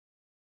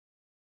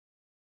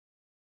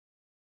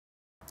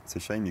It's a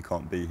shame you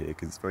can't be here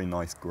because it's a very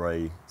nice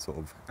grey sort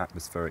of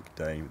atmospheric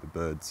day with the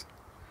birds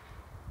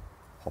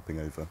hopping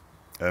over.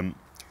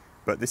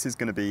 But this is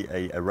going to be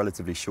a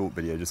relatively short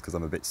video just because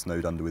I'm a bit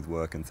snowed under with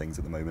work and things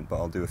at the moment, but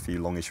I'll do a few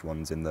longish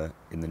ones in the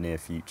near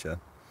future.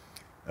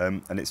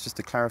 And it's just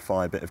to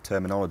clarify a bit of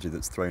terminology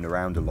that's thrown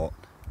around a lot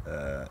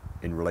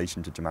in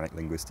relation to Germanic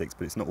linguistics,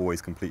 but it's not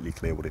always completely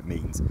clear what it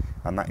means,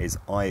 and that is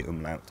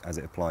I-umlaut as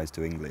it applies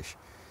to English.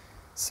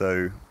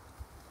 So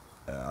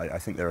I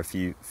think there are a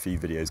few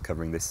videos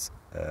covering this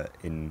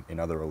in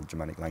other old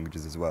Germanic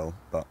languages as well,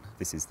 but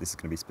this is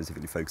going to be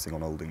specifically focusing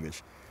on Old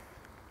English.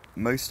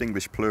 Most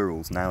English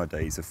plurals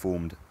nowadays are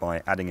formed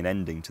by adding an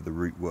ending to the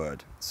root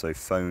word, so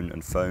phone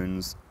and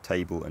phones,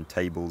 table and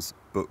tables,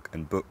 book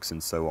and books,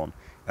 and so on.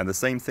 And the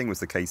same thing was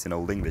the case in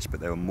Old English, but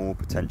there were more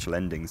potential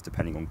endings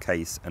depending on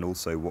case and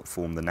also what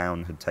form the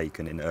noun had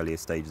taken in earlier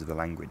stages of the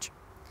language.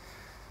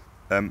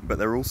 But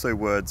there are also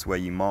words where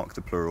you mark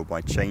the plural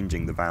by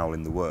changing the vowel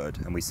in the word,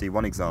 and we see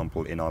one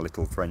example in our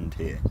little friend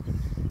here.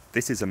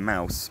 This is a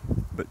mouse,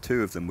 but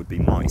two of them would be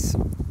mice.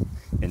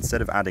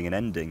 Instead of adding an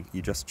ending,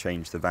 you just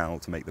change the vowel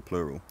to make the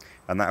plural.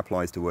 And that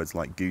applies to words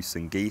like goose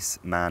and geese,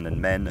 man and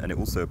men, and it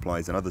also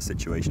applies in other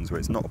situations where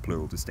it's not a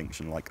plural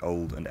distinction, like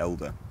old and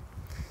elder.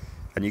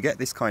 And you get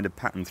this kind of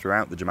pattern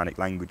throughout the Germanic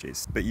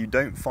languages, but you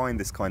don't find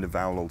this kind of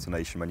vowel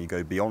alternation when you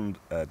go beyond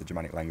the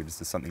Germanic languages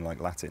to something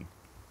like Latin.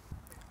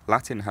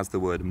 Latin has the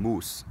word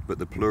mus, but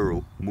the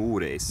plural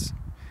mures,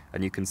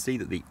 and you can see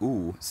that the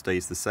u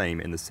stays the same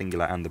in the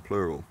singular and the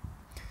plural.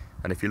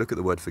 And if you look at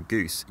the word for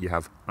goose, you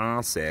have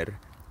anser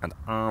and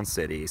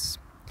anseres.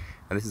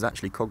 And this is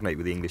actually cognate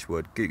with the English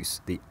word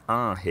goose. The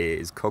a here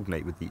is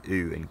cognate with the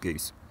u in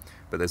goose,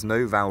 but there's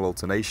no vowel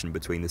alternation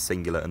between the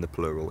singular and the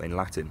plural in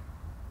Latin.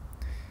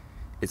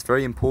 It's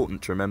very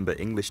important to remember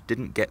English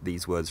didn't get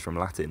these words from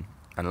Latin,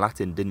 and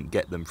Latin didn't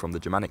get them from the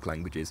Germanic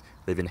languages.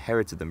 They've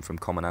inherited them from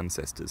common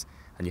ancestors,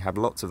 and you have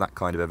lots of that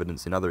kind of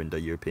evidence in other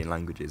Indo-European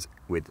languages,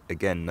 with,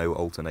 again, no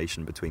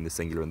alternation between the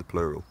singular and the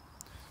plural.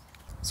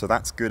 So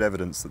that's good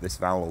evidence that this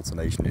vowel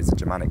alternation is a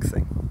Germanic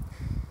thing.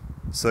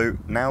 So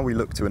now we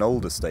look to an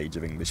older stage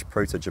of English,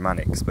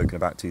 proto-Germanic, spoken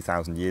about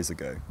 2,000 years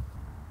ago.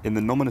 In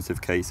the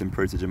nominative case in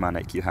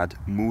proto-Germanic you had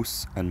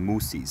mus and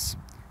musis,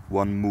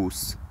 one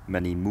mus,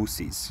 many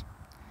musis.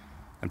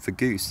 And for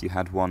goose you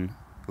had one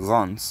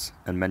rans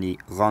and many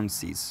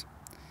ransis.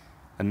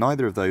 And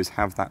neither of those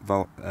have that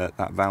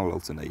vowel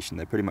alternation.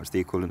 They're pretty much the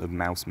equivalent of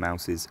mouse,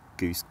 mouses,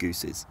 goose,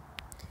 gooses.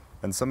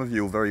 And some of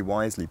you will very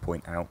wisely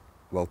point out,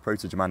 well,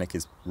 Proto-Germanic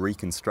is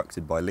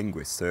reconstructed by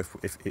linguists, so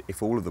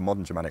if all of the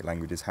modern Germanic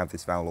languages have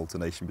this vowel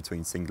alternation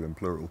between singular and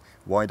plural,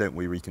 why don't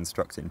we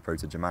reconstruct it in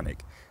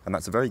Proto-Germanic? And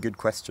that's a very good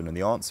question, and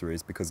the answer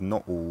is because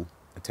not all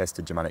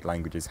attested Germanic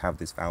languages have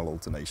this vowel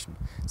alternation.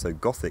 So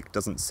Gothic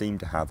doesn't seem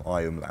to have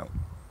I-umlaut.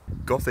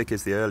 Gothic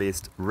is the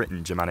earliest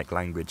written Germanic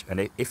language,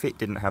 and if it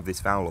didn't have this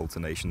vowel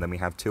alternation, then we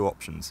have two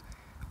options.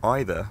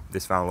 Either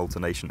this vowel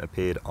alternation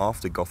appeared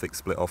after Gothic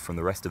split off from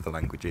the rest of the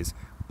languages,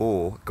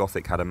 or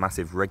Gothic had a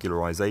massive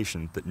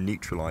regularization that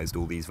neutralized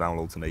all these vowel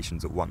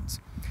alternations at once.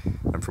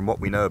 And from what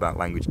we know about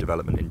language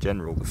development in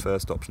general, the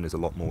first option is a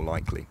lot more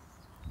likely.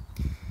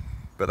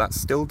 But that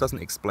still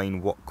doesn't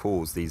explain what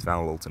caused these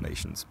vowel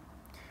alternations.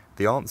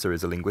 The answer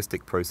is a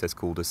linguistic process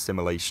called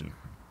assimilation.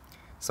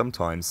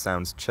 Sometimes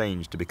sounds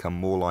change to become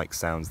more like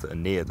sounds that are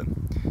near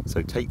them.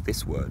 So take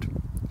this word.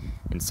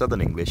 In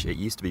Southern English it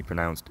used to be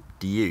pronounced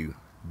diu,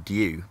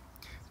 dew,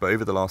 but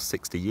over the last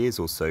 60 years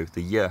or so,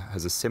 the y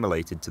has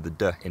assimilated to the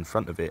d in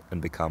front of it and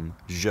become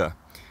j,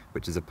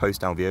 which is a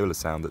post-alveolar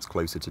sound that's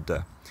closer to d.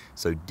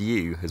 So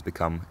dew has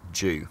become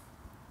jew.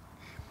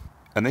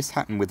 And this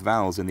happened with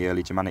vowels in the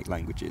early Germanic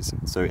languages.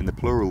 So in the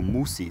plural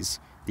musis,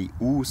 the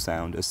u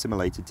sound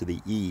assimilated to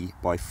the e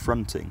by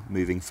fronting,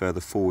 moving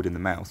further forward in the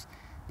mouth,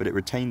 but it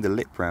retained the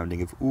lip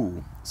rounding of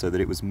u, so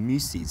that it was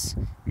musis,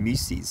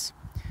 musis.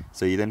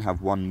 So you then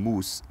have one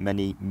mus,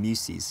 many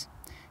musis.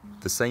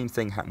 The same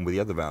thing happened with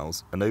the other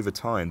vowels, and over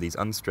time these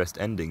unstressed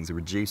endings are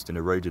reduced and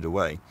eroded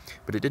away,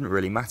 but it didn't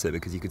really matter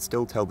because you could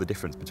still tell the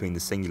difference between the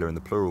singular and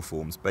the plural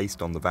forms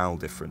based on the vowel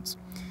difference,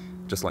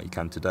 just like you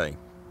can today.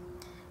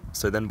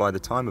 So then by the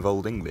time of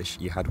Old English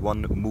you had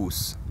one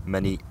mus,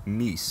 many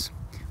mus,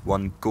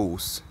 one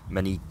goose,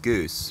 many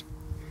goose,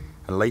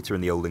 and later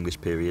in the Old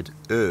English period,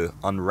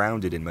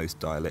 unrounded in most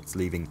dialects,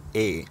 leaving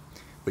e,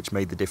 which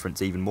made the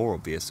difference even more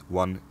obvious,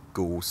 one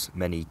goose,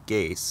 many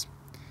geese.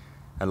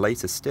 And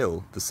later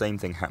still, the same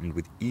thing happened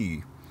with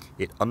u.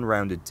 It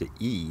unrounded to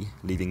e,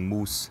 leaving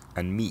mus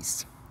and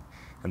mis.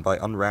 And by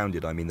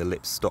unrounded, I mean the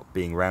lips stopped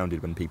being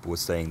rounded when people were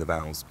saying the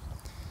vowels.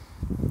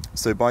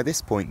 So by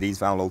this point, these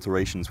vowel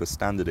alterations were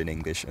standard in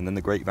English, and then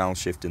the great vowel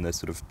shift in the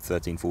sort of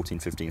 13, 14,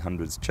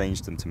 1500s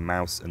changed them to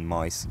mouse and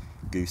mice,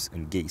 goose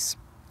and geese.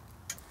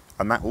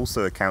 And that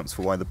also accounts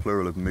for why the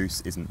plural of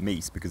moose isn't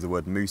meese, because the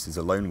word moose is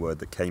a loan word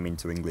that came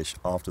into English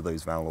after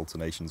those vowel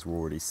alternations were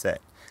already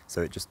set.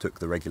 So it just took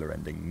the regular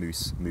ending,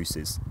 moose,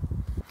 mooses.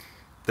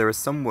 There are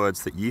some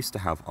words that used to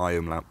have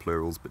I-umlaut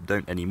plurals but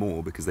don't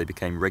anymore because they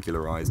became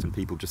regularized and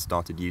people just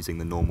started using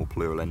the normal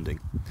plural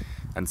ending.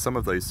 And some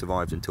of those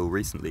survived until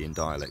recently in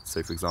dialect.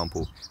 So for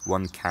example,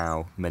 one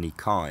cow, many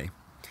kai.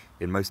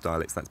 In most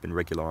dialects that's been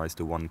regularised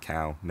to one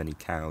cow, many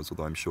cows,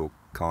 although I'm sure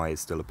kai is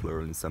still a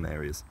plural in some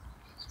areas.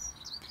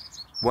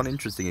 One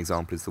interesting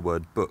example is the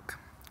word book.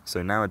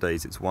 So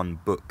nowadays it's one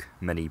book,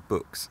 many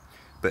books.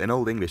 But in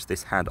Old English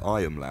this had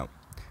I-umlaut.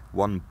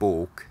 One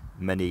balk,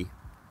 many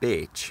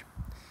beach.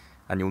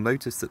 And you'll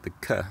notice that the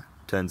k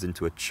turns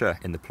into a ch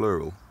in the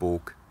plural,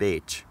 balk,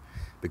 beach,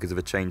 because of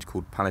a change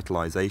called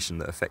palatalisation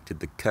that affected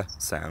the k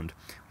sound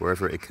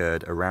wherever it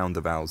occurred around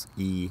the vowels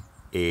e,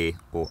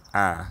 or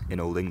a in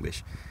Old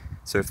English.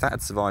 So if that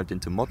had survived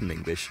into modern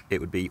English,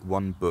 it would be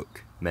one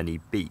book, many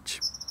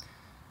beach.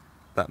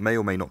 That may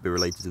or may not be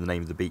related to the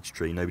name of the beech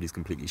tree, nobody's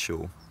completely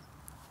sure.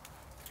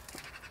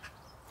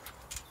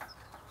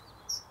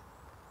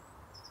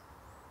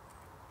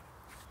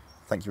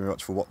 Thank you very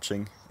much for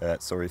watching.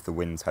 Sorry if the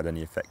winds had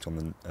any effect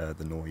on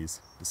the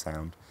noise, the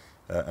sound,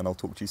 and I'll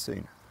talk to you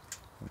soon.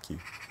 Thank you.